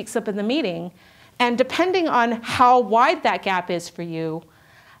that speaks up in the meeting. And depending on how wide that gap is for you,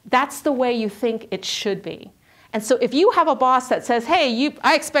 that's the way you think it should be. And so if you have a boss that says, hey,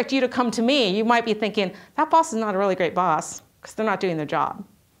 I expect you to come to me, you might be thinking, that boss is not a really great boss because they're not doing their job,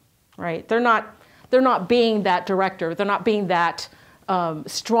 right? They're not being that director. They're not being that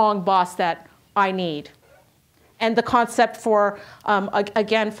strong boss that I need. And the concept for,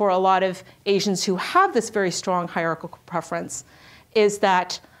 again, for a lot of Asians who have this very strong hierarchical preference is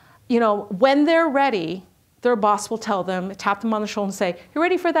that, you know, when they're ready, their boss will tell them, tap them on the shoulder and say, you're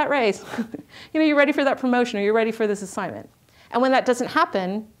ready for that raise. You know, you're ready for that promotion, or you're ready for this assignment. And when that doesn't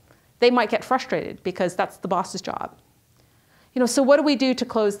happen, they might get frustrated because that's the boss's job. So what do we do to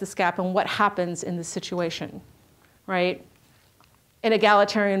close this gap, and what happens in this situation, right? An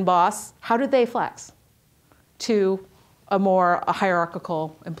egalitarian boss, how do they flex to a more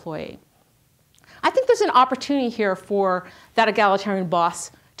hierarchical employee? I think there's an opportunity here for that egalitarian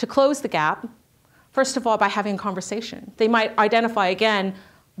boss to close the gap, first of all, by having a conversation. They might identify, again,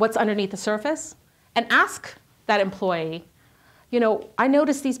 what's underneath the surface and ask that employee, I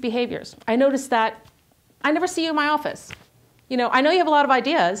notice these behaviors. I notice that I never see you in my office. I know you have a lot of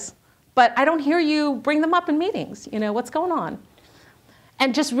ideas, but I don't hear you bring them up in meetings. What's going on?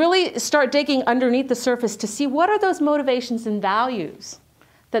 And just really start digging underneath the surface to see what are those motivations and values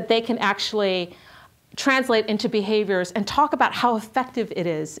that they can actually translate into behaviors and talk about how effective it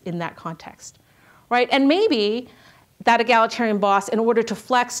is in that context, right? And maybe that egalitarian boss, in order to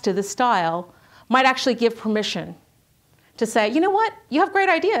flex to this style, might actually give permission to say, you know what, you have great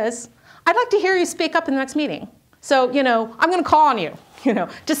ideas. I'd like to hear you speak up in the next meeting. So, I'm going to call on you,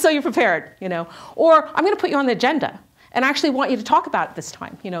 just so you're prepared, or I'm going to put you on the agenda and actually want you to talk about it this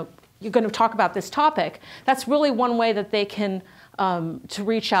time. You're going to talk about this topic. That's really one way that they can to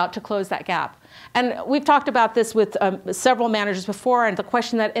reach out to close that gap. And we've talked about this with several managers before, and the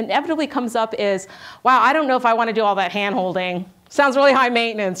question that inevitably comes up is, wow, I don't know if I want to do all that hand-holding. Sounds really high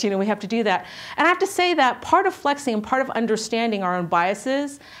maintenance, we have to do that. And I have to say that part of flexing and part of understanding our own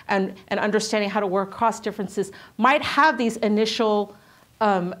biases and understanding how to work across differences might have these initial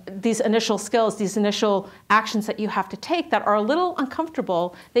skills, these initial actions that you have to take that are a little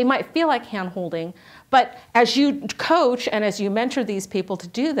uncomfortable. They might feel like hand-holding, but as you coach and as you mentor these people to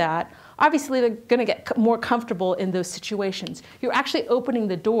do that, obviously they're going to get more comfortable in those situations. You're actually opening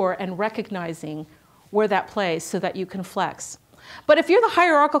the door and recognizing where that plays so that you can flex. But if you're the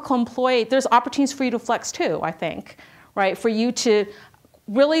hierarchical employee, there's opportunities for you to flex too, I think, right? For you to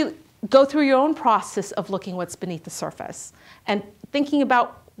really go through your own process of looking what's beneath the surface and thinking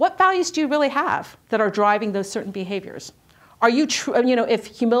about what values do you really have that are driving those certain behaviors. Are you if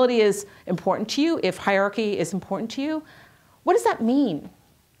humility is important to you, if hierarchy is important to you, what does that mean?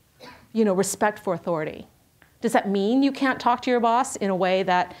 Respect for authority. Does that mean you can't talk to your boss in a way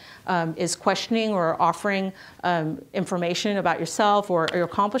that is questioning or offering information about yourself or your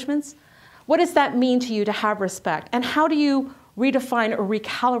accomplishments? What does that mean to you to have respect? And how do you redefine or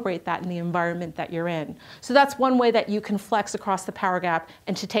recalibrate that in the environment that you're in? So that's one way that you can flex across the power gap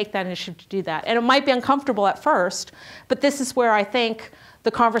and to take that initiative to do that. And it might be uncomfortable at first, but this is where I think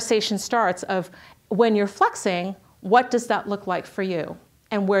the conversation starts of when you're flexing, what does that look like for you?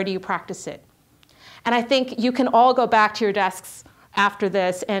 And where do you practice it? And I think you can all go back to your desks after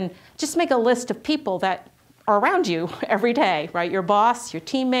this and just make a list of people that are around you every day, right? Your boss, your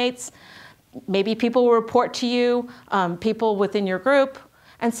teammates, maybe people who report to you, people within your group,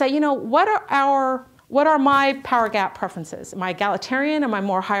 and say, what are my power gap preferences? Am I egalitarian? Am I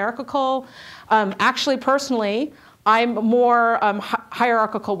more hierarchical? Actually, personally, I'm more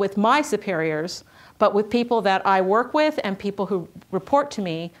hierarchical with my superiors, but with people that I work with and people who report to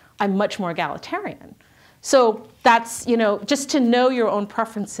me, I'm much more egalitarian. So that's, just to know your own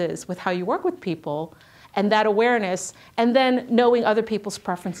preferences with how you work with people and that awareness, and then knowing other people's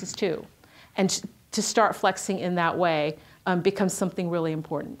preferences too. And to start flexing in that way becomes something really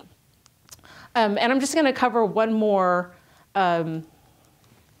important. And I'm just going to cover one more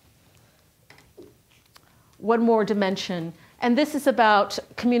dimension, and this is about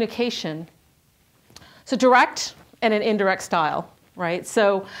communication. So direct and an indirect style, right?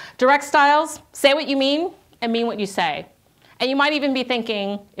 So direct styles, say what you mean and mean what you say. And you might even be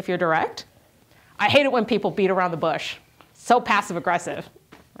thinking, if you're direct, I hate it when people beat around the bush. So passive aggressive,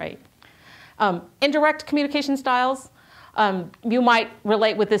 right? Indirect communication styles, you might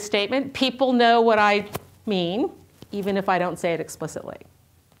relate with this statement. People know what I mean, even if I don't say it explicitly,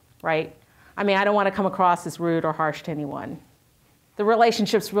 right? I mean, I don't want to come across as rude or harsh to anyone. The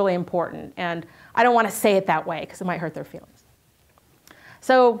relationship's really important, and I don't want to say it that way because it might hurt their feelings.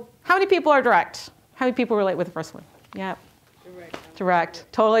 So how many people are direct? How many people relate with the first one? Yeah.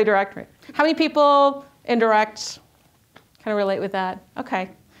 Direct. Totally direct. Right. How many people indirect? Kind of relate with that?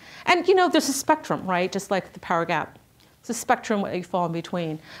 Okay. And there's a spectrum, right? Just like the power gap. It's a spectrum where you fall in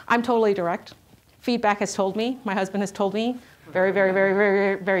between. I'm totally direct. Feedback has told me, my husband has told me, very, very, very,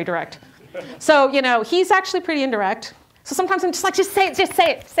 very, very direct. So, he's actually pretty indirect. So sometimes I'm just like, just say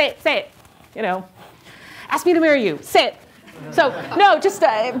it. Ask me to marry you, say it. So, no,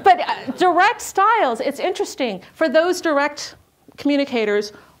 but direct styles, it's interesting. For those direct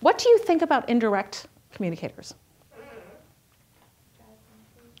communicators, what do you think about indirect communicators?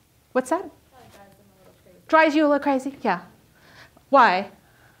 What's that? Drives you a little crazy? Yeah. Why?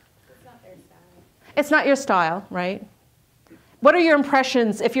 It's not your style, right? What are your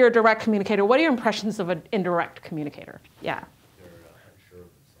impressions, if you're a direct communicator, what are your impressions of an indirect communicator? Yeah.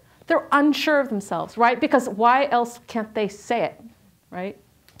 They're unsure of themselves, right? Because why else can't they say it, right?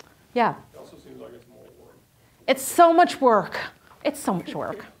 Yeah. It also seems like it's more work. It's so much work. It's so much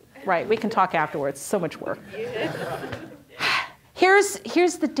work. Right, we can talk afterwards. So much work.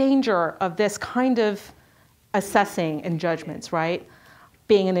 Here's the danger of this kind of assessing and judgments, right?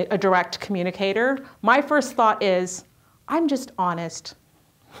 Being a direct communicator. My first thought is, I'm just honest.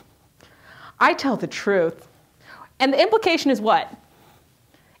 I tell the truth. And the implication is what?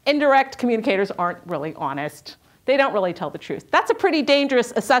 Indirect communicators aren't really honest. They don't really tell the truth. That's a pretty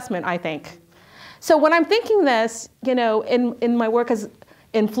dangerous assessment, I think. So when I'm thinking this, in my work as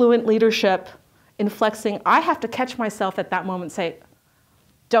in fluent leadership, in flexing, I have to catch myself at that moment and say,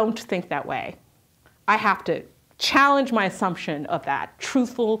 don't think that way. I have to challenge my assumption of that.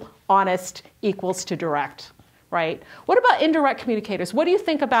 Truthful, honest equals to direct, right? What about indirect communicators? What do you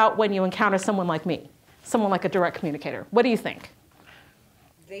think about when you encounter someone like me, someone like a direct communicator? What do you think?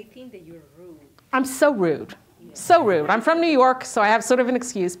 They think that you're rude. I'm so rude. So rude. I'm from New York, so I have sort of an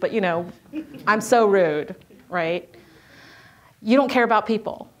excuse, but I'm so rude, right? You don't care about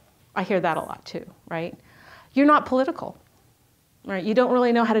people. I hear that a lot too, right? You're not political, right? You don't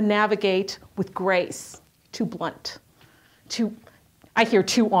really know how to navigate with grace. Too blunt. I hear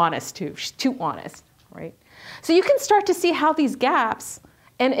too honest too. She's too honest, right? So you can start to see how these gaps,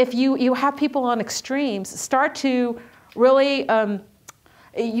 and if you have people on extremes, start to really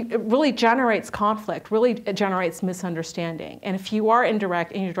it really generates conflict, really generates misunderstanding. And if you are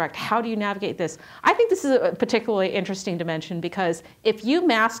indirect and you're direct, how do you navigate this? I think this is a particularly interesting dimension because if you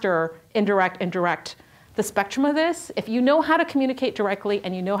master indirect and direct, the spectrum of this, if you know how to communicate directly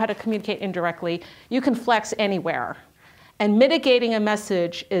and you know how to communicate indirectly, you can flex anywhere. And mitigating a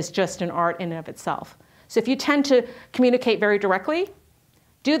message is just an art in and of itself. So if you tend to communicate very directly,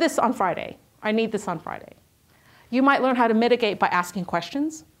 do this on Friday. I need this on Friday. You might learn how to mitigate by asking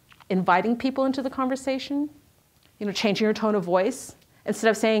questions, inviting people into the conversation, changing your tone of voice.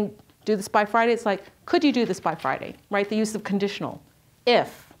 Instead of saying, do this by Friday, it's like, could you do this by Friday, right? The use of conditional.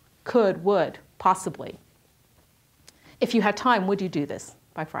 If, could, would, possibly. If you had time, would you do this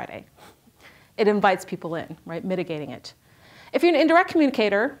by Friday? It invites people in, right? Mitigating it. If you're an indirect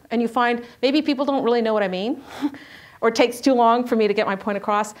communicator and you find maybe people don't really know what I mean, or it takes too long for me to get my point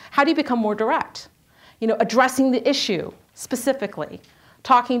across, how do you become more direct? Addressing the issue specifically,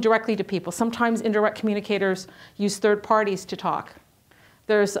 talking directly to people. Sometimes indirect communicators use third parties to talk.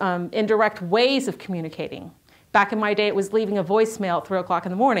 There's indirect ways of communicating. Back in my day, it was leaving a voicemail at 3 o'clock in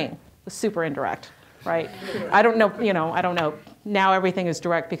the morning. It was super indirect, right? I don't know, I don't know. Now everything is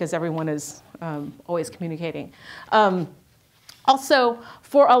direct because everyone is always communicating. Also,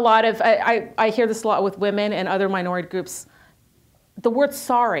 for a lot of, I hear this a lot with women and other minority groups, the word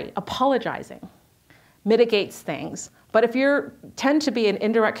sorry, apologizing, mitigates things. But if you tend to be an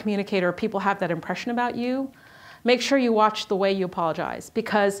indirect communicator, people have that impression about you, make sure you watch the way you apologize.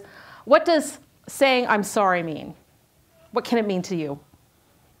 Because what does saying I'm sorry mean? What can it mean to you?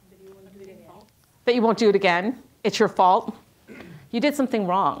 That you won't do it again. It's your fault. You did something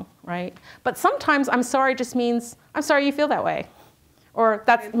wrong, right? But sometimes I'm sorry just means, I'm sorry you feel that way. Or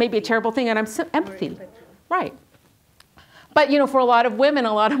that's maybe a terrible thing and I'm empathy. Right. But for a lot of women,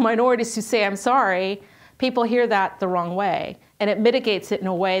 a lot of minorities who say I'm sorry, people hear that the wrong way. And it mitigates it in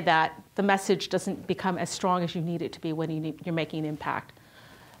a way that the message doesn't become as strong as you need it to be when you're making an impact.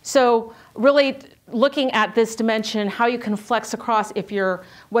 So really looking at this dimension, how you can flex across if you're,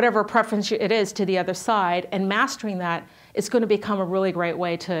 whatever preference it is to the other side, and mastering that is going to become a really great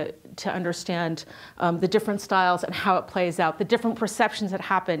way to understand the different styles and how it plays out, the different perceptions that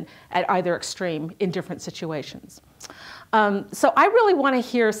happen at either extreme in different situations. So I really want to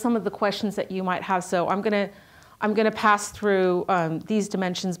hear some of the questions that you might have. So I'm going to pass through these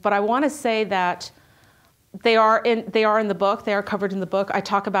dimensions, but I want to say that they are in the book. They are covered in the book. I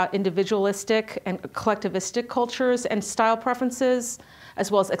talk about individualistic and collectivistic cultures and style preferences,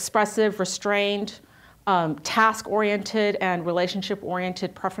 as well as expressive, restrained, task-oriented, and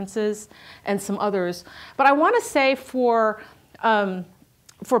relationship-oriented preferences, and some others. But I want to say for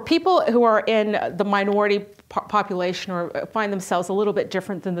people who are in the minority population or find themselves a little bit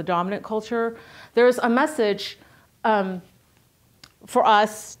different than the dominant culture, there's a message for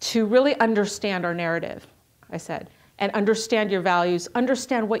us to really understand our narrative, I said, and understand your values,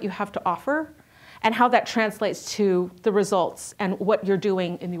 understand what you have to offer, and how that translates to the results and what you're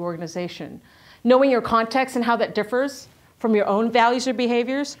doing in the organization. Knowing your context and how that differs from your own values or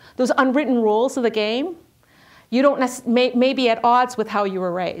behaviors, those unwritten rules of the game, you don't may be at odds with how you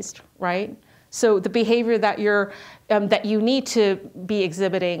were raised, right? So the behavior that that you need to be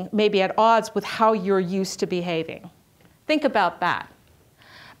exhibiting may be at odds with how you're used to behaving. Think about that.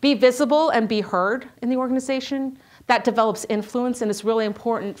 Be visible and be heard in the organization. That develops influence, and it's really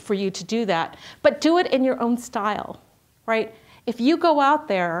important for you to do that. But do it in your own style, right? If you go out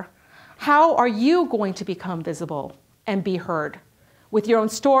there, how are you going to become visible and be heard? With your own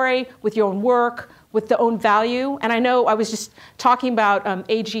story, with your own work, with the own value. And I know I was just talking about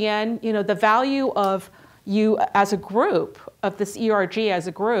AGN, the value of you as a group, of this ERG as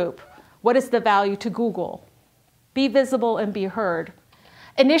a group. What is the value to Google? Be visible and be heard.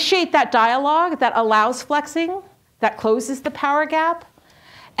 Initiate that dialogue that allows flexing, that closes the power gap.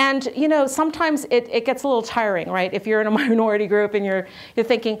 And sometimes it gets a little tiring, right? If you're in a minority group and you're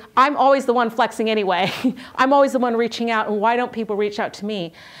thinking, I'm always the one flexing anyway. I'm always the one reaching out, and why don't people reach out to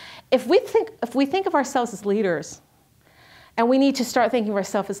me? If we think of ourselves as leaders, and we need to start thinking of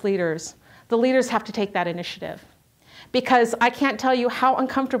ourselves as leaders, the leaders have to take that initiative. Because I can't tell you how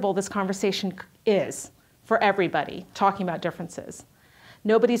uncomfortable this conversation is for everybody, talking about differences.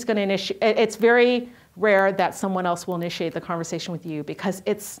 Nobody's going to initiate. It's very rare that someone else will initiate the conversation with you because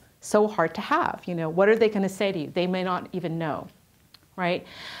it's so hard to have. What are they going to say to you? They may not even know, right?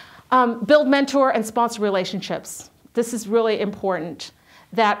 Build mentor and sponsor relationships. This is really important.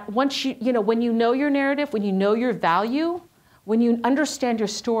 That once when you know your narrative, when you know your value, when you understand your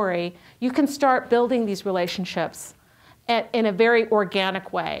story, you can start building these relationships in a very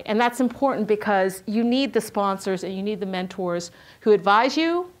organic way. And that's important because you need the sponsors and you need the mentors who advise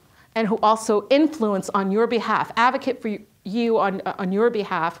you and who also influence on your behalf, advocate for you on your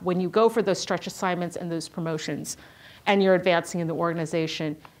behalf when you go for those stretch assignments and those promotions and you're advancing in the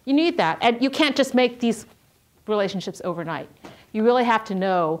organization. You need that. And you can't just make these relationships overnight. You really have to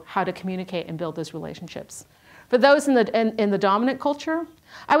know how to communicate and build those relationships. For those in the dominant culture,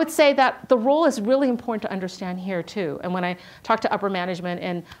 I would say that the role is really important to understand here too. And when I talk to upper management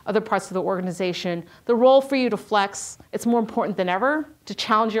and other parts of the organization, the role for you to flex, it's more important than ever to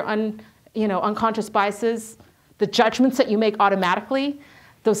challenge your unconscious biases, the judgments that you make automatically,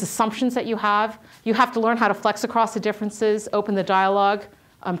 those assumptions that you have. You have to learn how to flex across the differences, open the dialogue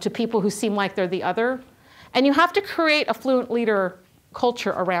to people who seem like they're the other. And you have to create a fluent leader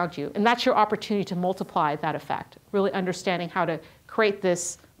culture around you. And that's your opportunity to multiply that effect, really understanding how to create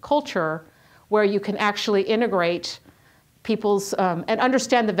this culture where you can actually integrate people's, and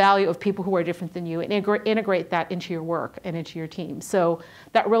understand the value of people who are different than you and integrate that into your work and into your team. So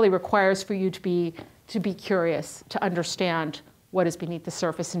that really requires for you to be curious, to understand what is beneath the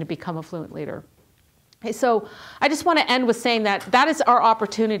surface and to become a fluent leader. Okay, so I just want to end with saying that that is our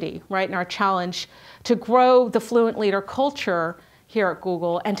opportunity, right, and our challenge to grow the fluent leader culture here at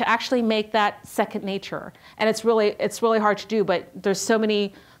Google and to actually make that second nature. And it's really hard to do, but there's so many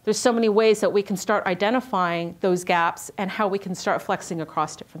ways that we can start identifying those gaps and how we can start flexing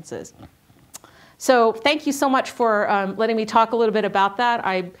across differences. So thank you so much for letting me talk a little bit about that.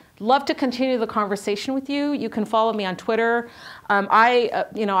 I'd love to continue the conversation with you. You can follow me on Twitter. I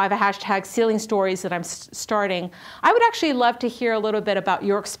have a hashtag Sealing Stories that I'm starting. I would actually love to hear a little bit about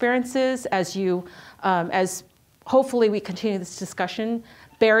your experiences as hopefully we continue this discussion,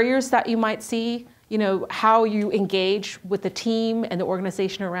 barriers that you might see, how you engage with the team and the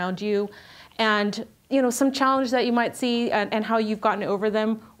organization around you, and some challenges that you might see and how you've gotten over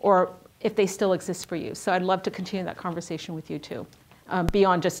them, or if they still exist for you. So I'd love to continue that conversation with you too,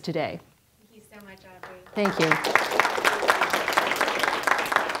 beyond just today. Thank you so much, Audrey. Thank you.